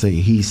himself can't say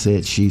he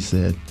said, she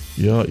said,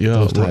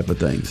 those type of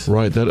things.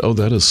 Right.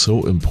 That is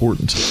so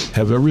important.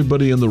 Have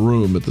everybody in the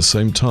room at the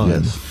same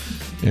time,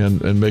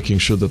 and making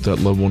sure that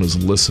loved one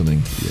is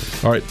listening.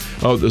 Yes. All right.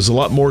 Oh, there's a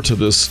lot more to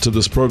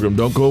this program.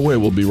 Don't go away.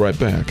 We'll be right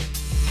back.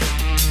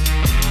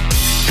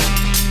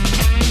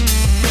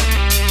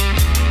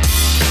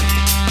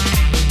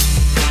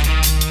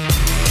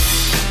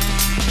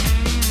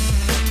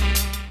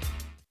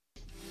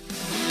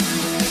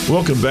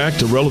 Welcome back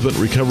to Relevant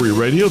Recovery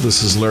Radio.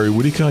 This is Larry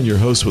Whittekine, your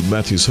host with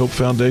Matthews Hope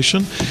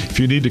Foundation.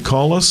 If you need to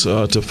call us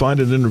to find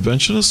an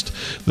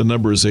interventionist, the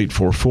number is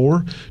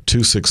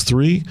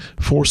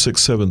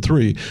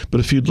 844-263-4673. But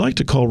if you'd like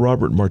to call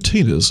Robert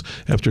Martinez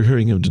after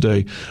hearing him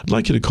today, I'd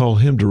like you to call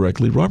him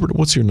directly. Robert,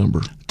 what's your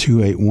number?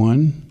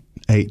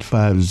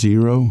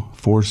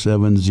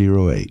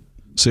 281-850-4708.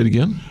 Say it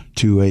again.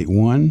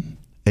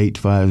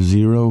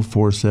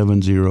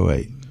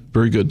 281-850-4708.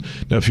 Very good.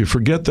 Now, if you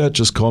forget that,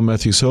 just call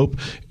Matthews Hope,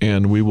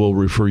 and we will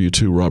refer you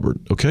to Robert.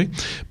 Okay,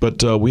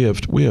 but we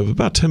have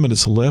about 10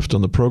 minutes left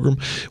on the program.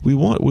 We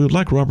would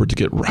like Robert to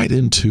get right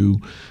into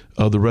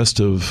the rest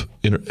of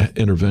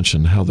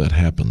intervention, how that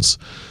happens.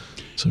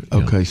 So,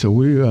 okay, so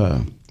we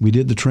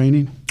did the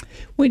training.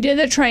 We did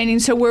the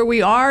training. So where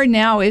we are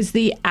now is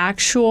the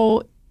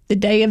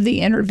day of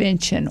the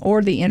intervention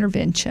or the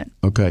intervention.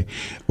 Okay.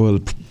 Well,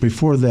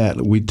 before that,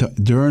 I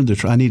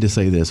need to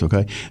say this,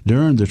 okay?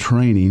 During the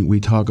training, we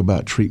talk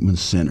about treatment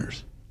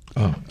centers.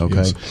 Oh,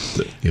 okay.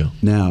 Yes.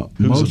 Now,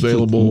 who's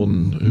available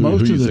and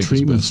who you think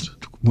treatments, is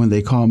best? When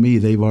they call me,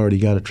 they've already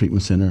got a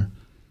treatment center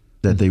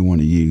that they want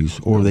to use,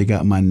 or they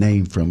got my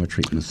name from a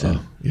treatment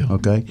center.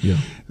 Okay. Yeah.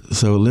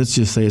 So let's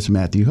just say it's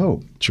Matthew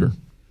Hope. Sure.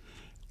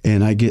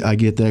 And I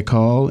get that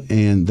call,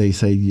 and they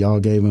say, y'all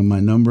gave him my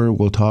number.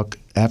 We'll talk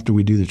after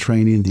we do the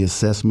training, the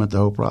assessment, the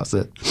whole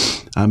process.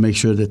 I make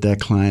sure that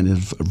client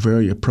is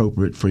very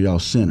appropriate for y'all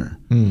center.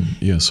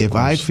 Yes. If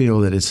I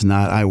feel that it's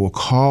not, I will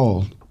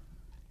call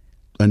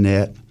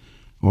Annette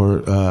or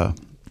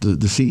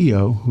the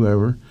CEO,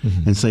 whoever,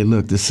 and say,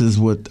 look, this is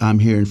what I'm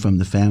hearing from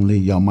the family.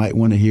 Y'all might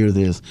want to hear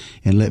this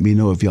and let me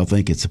know if y'all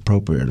think it's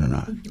appropriate or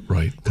not.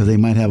 Right. Because they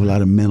might have a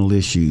lot of mental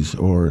issues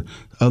or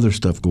other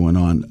stuff going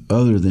on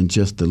other than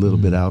just a little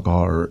bit of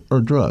alcohol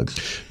or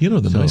drugs. You know,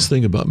 the nice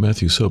thing about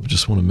Matthew's Hope, I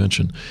just want to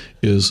mention,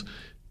 is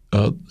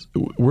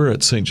we're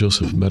at St.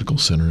 Joseph Medical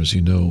Center, as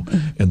you know,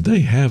 and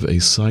they have a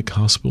psych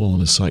hospital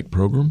and a psych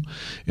program.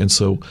 And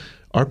so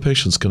our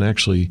patients can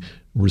actually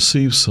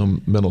receive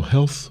some mental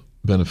health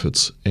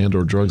benefits and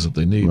or drugs that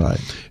they need,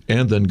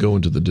 and then go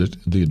into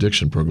the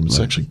addiction program. It's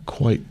actually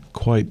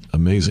quite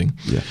amazing.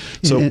 Yeah.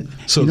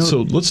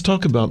 So let's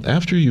talk about,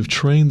 after you've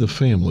trained the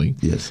family,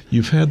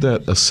 you've had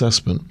that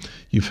assessment,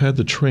 you've had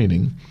the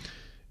training,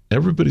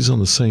 everybody's on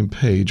the same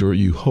page, or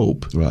you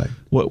hope. Right.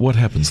 What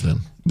happens then?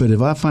 But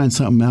if I find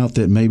something out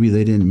that maybe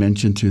they didn't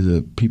mention to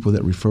the people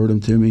that referred them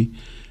to me,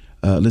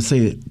 let's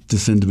say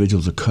this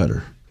individual's a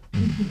cutter.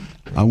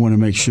 I want to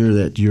make sure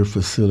that your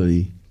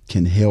facility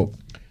can help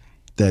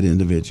that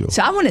individual.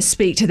 So I want to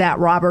speak to that,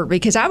 Robert,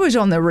 because I was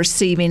on the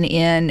receiving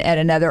end at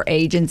another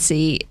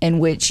agency in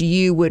which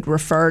you would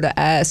refer to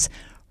us.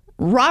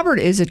 Robert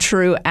is a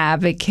true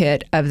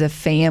advocate of the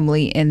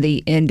family and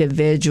the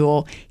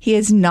individual. He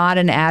is not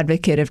an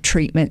advocate of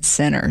treatment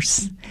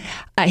centers.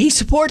 He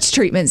supports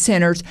treatment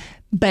centers,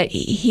 but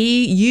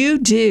you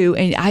do,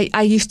 and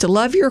I used to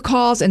love your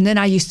calls, and then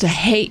I used to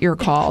hate your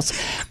calls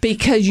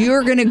because you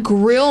were going to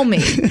grill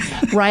me,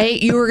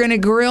 right? You were going to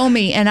grill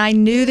me, and I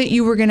knew that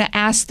you were going to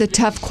ask the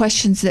tough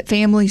questions that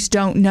families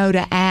don't know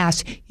to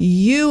ask.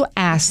 You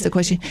asked the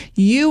question.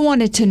 You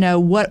wanted to know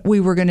what we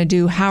were going to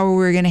do, how we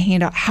were going to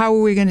handle, how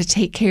were we going to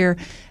take care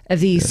of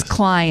these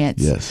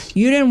clients. Yes.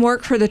 You didn't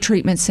work for the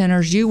treatment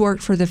centers. You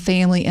worked for the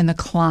family and the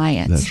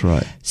clients. That's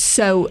right.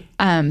 So,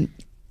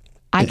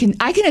 I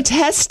can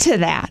attest to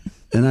that.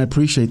 And I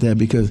appreciate that,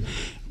 because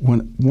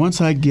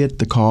once I get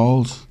the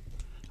calls,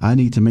 I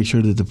need to make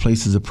sure that the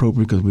place is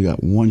appropriate, because we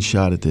got one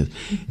shot at this.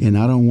 And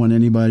I don't want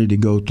anybody to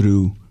go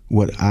through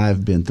what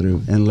I've been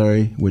through, and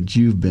Larry, what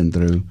you've been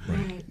through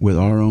with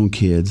our own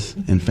kids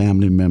and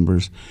family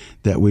members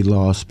that we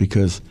lost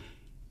because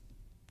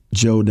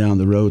Joe down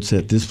the road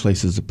said this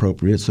place is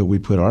appropriate, so we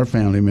put our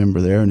family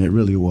member there, and it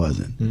really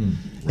wasn't.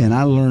 And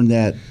I learned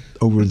that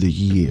over the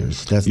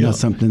years. That's not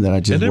something that I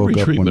just woke up one morning. And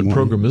every treatment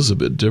program is a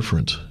bit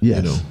different.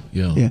 Yes.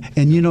 Yeah.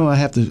 And I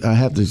have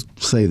to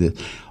say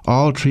that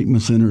all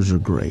treatment centers are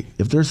great.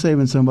 If they're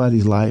saving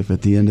somebody's life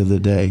at the end of the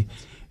day,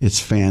 it's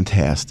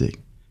fantastic,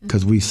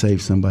 because we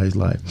saved somebody's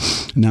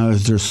life. Now,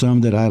 is there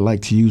some that I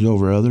like to use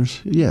over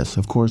others? Yes,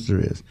 of course there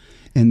is.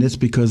 And it's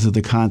because of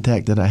the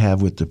contact that I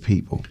have with the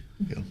people.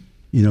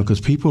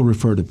 Because people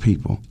refer to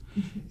people.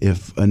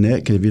 If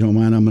Annette, if you don't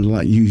mind, I'm going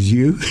to use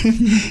you.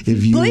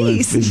 If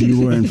you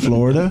were in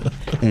Florida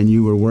and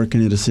you were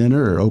working at a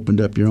center or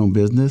opened up your own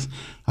business,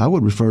 I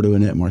would refer to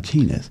Annette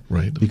Martinez.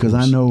 Right. Because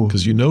I know.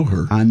 Because you know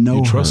her. I know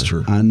you trust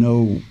her. I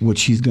know what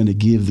she's going to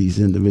give these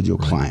individual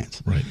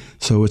clients. Right.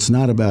 So it's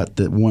not about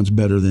that one's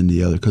better than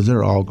the other, because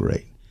they're all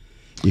great.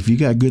 If you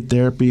got good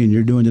therapy and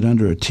you're doing it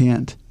under a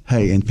tent,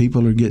 hey, and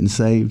people are getting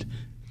saved,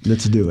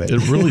 let's do it.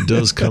 It really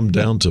does come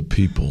down to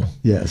people.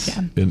 Yes.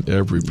 In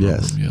every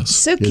program, yes.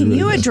 So can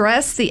you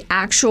address the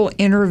actual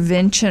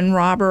intervention,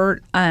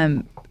 Robert?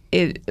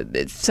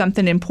 It's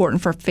something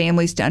important for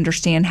families to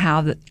understand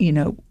how,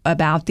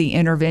 about the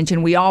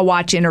intervention. We all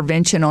watch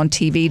intervention on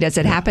TV. Does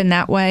it happen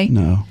that way?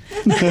 No.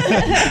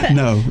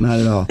 No, not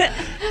at all.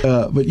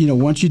 But,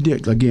 once you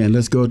did, again,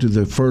 let's go to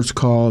the first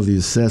call, the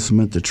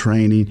assessment, the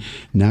training.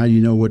 Now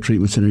you know what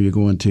treatment center you're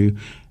going to.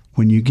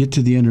 When you get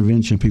to the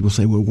intervention, people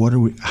say, well,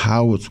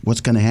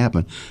 what's going to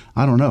happen?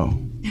 I don't know.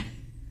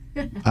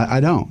 I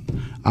don't.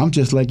 I'm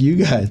just like you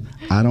guys.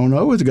 I don't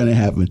know what's going to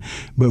happen.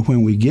 But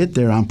when we get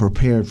there, I'm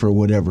prepared for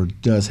whatever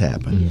does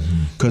happen,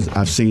 because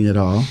I've seen it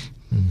all.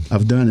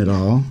 I've done it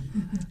all.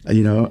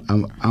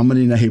 I'm an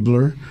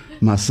enabler.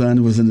 My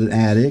son was an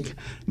addict.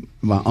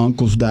 My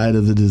uncles died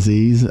of the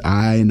disease.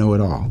 I know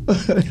it all.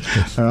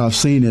 Or I've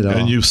seen it all.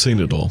 And you've seen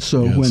it all.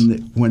 So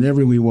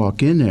whenever we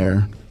walk in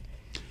there,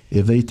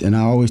 and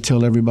I always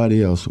tell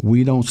everybody else,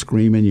 we don't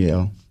scream and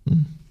yell.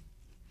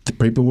 The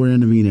people we're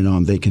intervening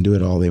on, they can do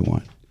it all they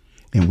want.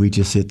 And we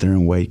just sit there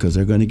and wait, because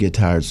they're going to get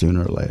tired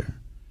sooner or later.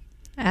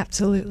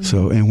 Absolutely.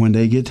 So, and when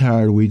they get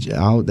tired,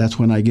 that's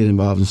when I get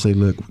involved and say,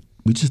 look,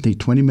 we just need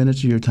 20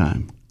 minutes of your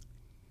time.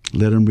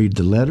 Let them read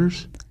the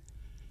letters.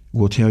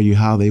 We'll tell you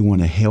how they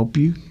want to help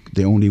you,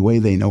 the only way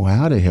they know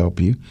how to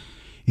help you.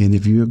 And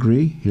if you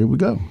agree, here we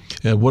go.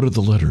 And what are the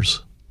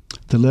letters?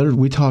 The letters,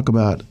 we talk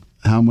about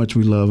how much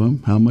we love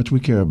them, how much we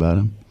care about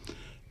them.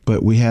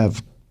 But we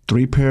have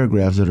 3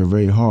 paragraphs that are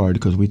very hard,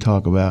 because we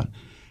talk about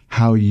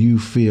how you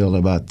feel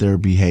about their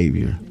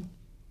behavior,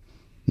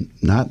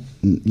 not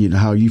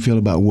how you feel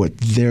about what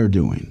they're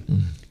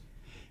doing.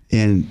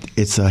 And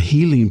it's a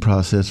healing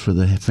process for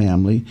the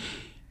family,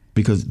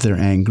 because they're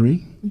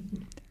angry,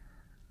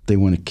 They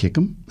want to kick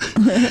them.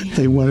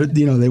 They want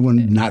to, they want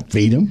to not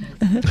feed them.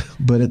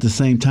 But at the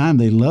same time,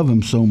 they love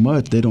them so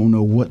much they don't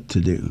know what to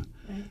do.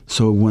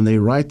 So when they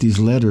write these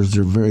letters,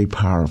 they're very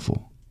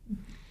powerful.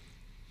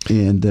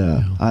 And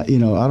I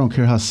don't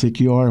care how sick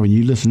you are. When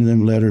you listen to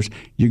them letters,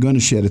 you're going to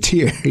shed a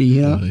tear.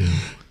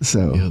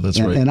 So that's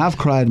right. And I've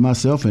cried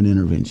myself in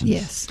interventions.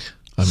 Yes.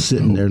 I'm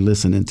sitting there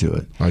listening to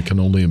it. I can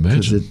only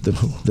imagine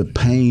the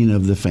pain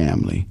of the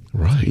family.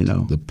 Right.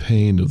 The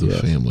pain of the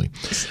family.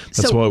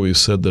 That's why we've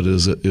said that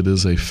it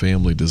is a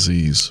family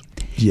disease.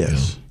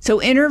 Yes. So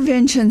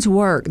interventions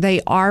work.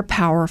 They are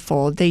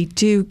powerful. They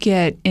do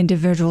get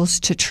individuals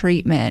to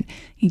treatment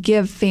and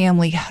give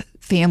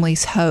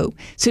families hope.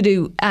 So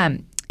do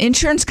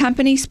insurance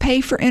companies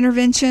pay for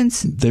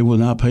interventions? They will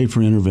not pay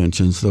for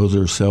interventions. Those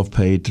are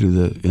self-paid through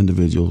the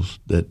individuals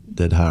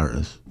that hire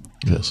us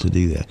to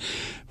do that.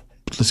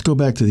 Let's go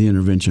back to the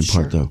intervention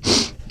part, though.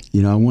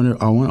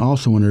 I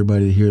also want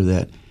everybody to hear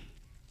that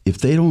if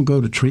they don't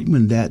go to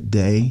treatment that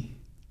day,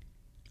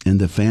 and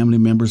the family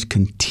members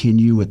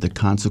continue with the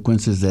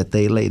consequences that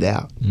they laid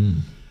out,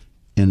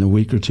 in a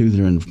week or two,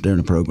 they're in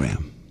a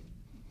program.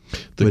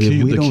 The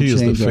key is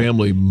the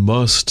family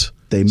must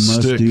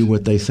do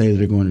what they say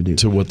they're going to do.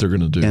 To what they're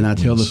going to do. And I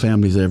tell the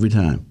families every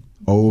time,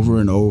 over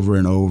and over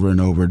and over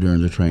and over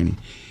during the training,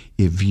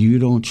 if you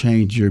don't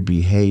change your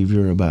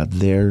behavior about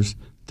theirs,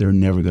 they're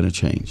never going to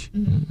change.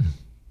 Mm-hmm.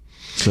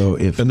 So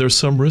and there's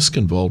some risk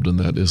involved in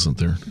that, isn't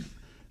there?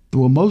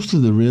 Well, most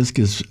of the risk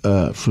is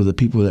for the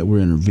people that we're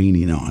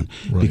intervening on,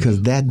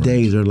 because that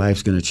day their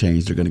life's going to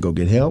change. They're going to go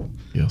get help,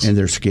 and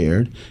they're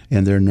scared,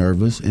 and they're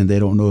nervous, and they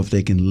don't know if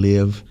they can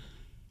live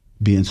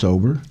being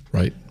sober.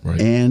 Right.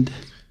 And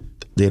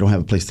they don't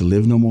have a place to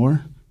live no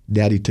more.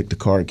 Daddy took the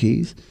car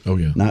keys. Oh,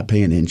 yeah. Not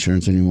paying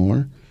insurance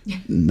anymore.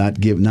 Not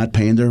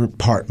paying their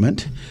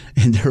apartment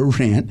and their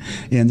rent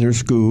and their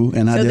school,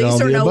 and I did all the above.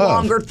 So these are no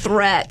longer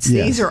threats.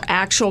 Yes. These are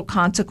actual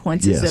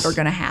consequences that are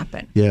going to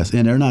happen. Yes,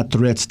 and they're not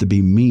threats to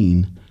be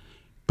mean,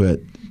 but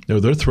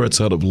no, they're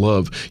threats out of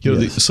love.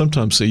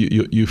 Sometimes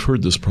you've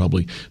heard this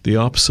probably. The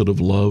opposite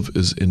of love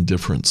is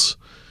indifference.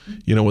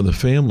 When the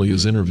family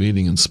is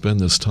intervening and spend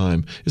this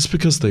time, it's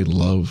because they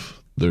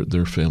love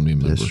their family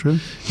member. That's true.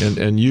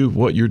 And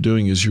what you're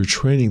doing is you're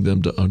training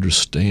them to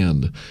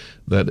understand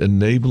that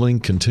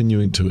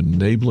continuing to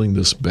enabling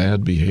this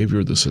bad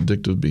behavior, this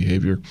addictive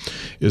behavior,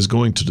 is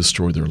going to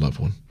destroy their loved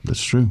one.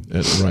 That's true.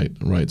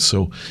 Right.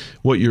 So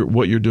what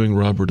you're doing,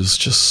 Robert, is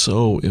just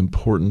so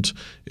important.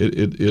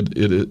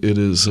 It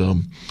is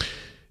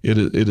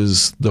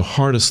the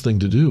hardest thing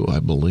to do, I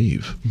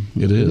believe.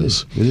 Mm-hmm. It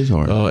is. It is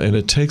hard, and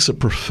it takes a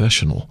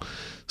professional.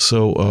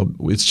 So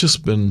it's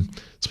been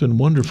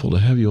wonderful to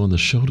have you on the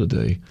show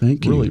today.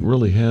 Thank you.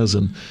 Really has,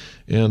 and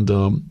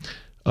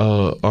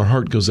our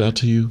heart goes out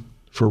to you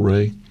for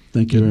Ray.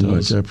 Thank you very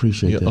much. I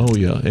appreciate that. Oh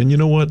yeah, and you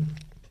know what?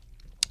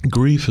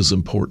 Grief is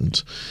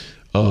important,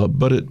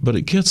 but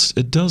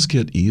it does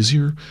get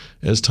easier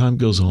as time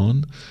goes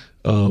on,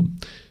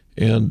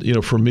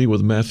 and for me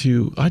with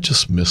Matthew, I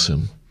just miss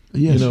him.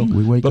 Yes,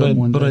 we wake up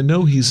one day. But I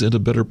know he's in a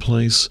better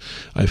place.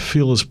 I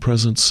feel his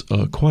presence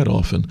quite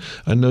often.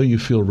 I know you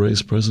feel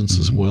Ray's presence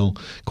as well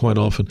quite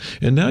often.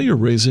 And now you're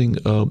raising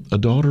a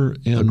daughter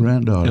and a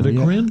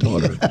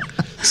granddaughter.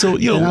 So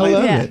I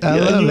love it.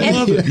 I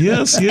love it.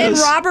 Yes. And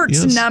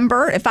Robert's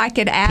number, if I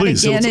could add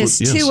again, is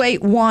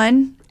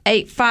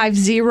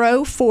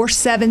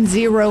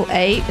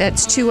 281-850-4708.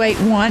 That's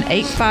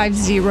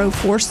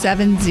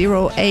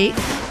 281-850-4708.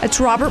 That's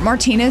Robert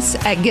Martinez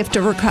at Gift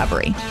of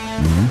Recovery.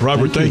 Mm-hmm.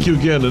 Robert, thank you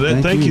again.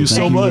 And thank you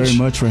so much. Thank you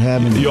very much for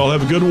having me. You all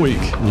have a good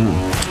week.